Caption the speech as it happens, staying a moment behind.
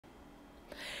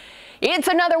It's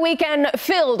another weekend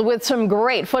filled with some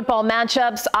great football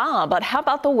matchups. But how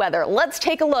about the weather? Let's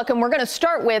take a look, and we're going to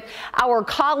start with our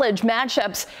college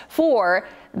matchups for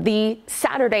the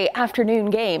Saturday afternoon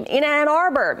game in Ann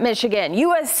Arbor, Michigan.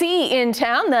 USC in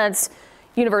town. That's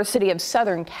University of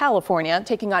Southern California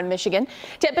taking on Michigan.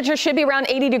 Temperature should be around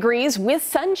 80 degrees with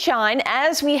sunshine.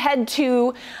 As we head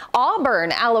to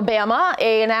Auburn, Alabama,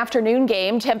 an afternoon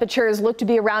game. Temperatures look to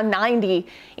be around 90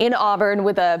 in Auburn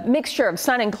with a mixture of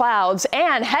sun and clouds.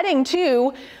 And heading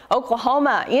to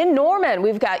Oklahoma in Norman,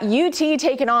 we've got UT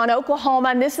taking on Oklahoma,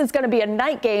 and this is going to be a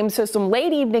night game, so some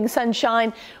late evening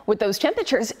sunshine with those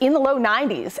temperatures in the low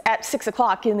 90s at 6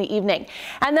 o'clock in the evening.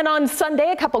 And then on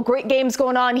Sunday, a couple great games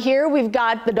going on here. We've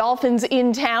got the Dolphins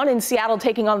in town in Seattle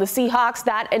taking on the Seahawks.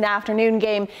 That an afternoon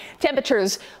game.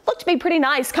 Temperatures look to be pretty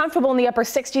nice, comfortable in the upper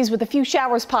 60s with a few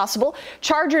showers possible.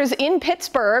 Chargers in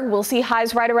Pittsburgh, we'll see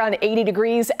highs right around 80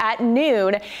 degrees at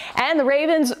noon. And the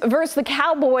Ravens versus the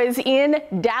Cowboys in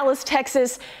Dallas,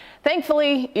 Texas.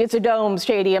 Thankfully, it's a dome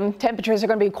stadium. Temperatures are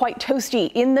going to be quite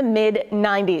toasty in the mid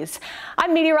 90s.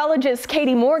 I'm meteorologist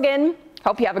Katy Morgan.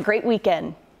 Hope you have a great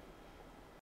weekend.